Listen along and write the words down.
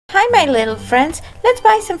Hi, my little friends. Let's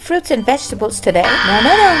buy some fruits and vegetables today.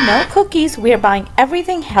 No cookies. We're buying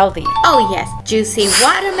everything healthy. Oh yes, juicy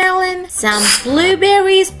watermelon, some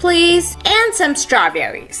blueberries please, and some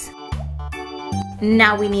strawberries.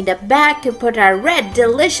 Now we need a bag to put our red,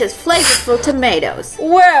 delicious, flavorful tomatoes.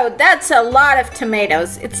 Whoa, that's a lot of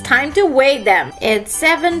tomatoes. It's time to weigh them. It's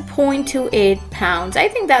 7.28 pounds. I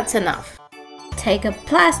think that's enough. Take a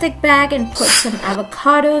plastic bag and put some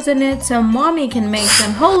avocados in it so mommy can make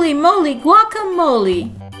some holy moly guacamole.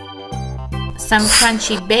 Some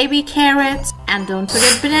crunchy baby carrots, and don't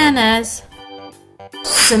forget bananas.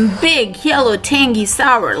 Some big yellow tangy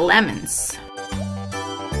sour lemons.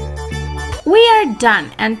 We are done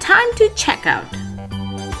and time to check out.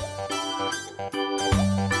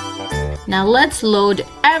 Now let's load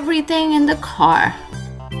everything in the car.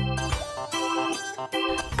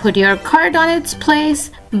 Put your cart on its place,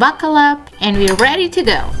 buckle up, and we're ready to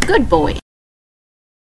go. Good boy.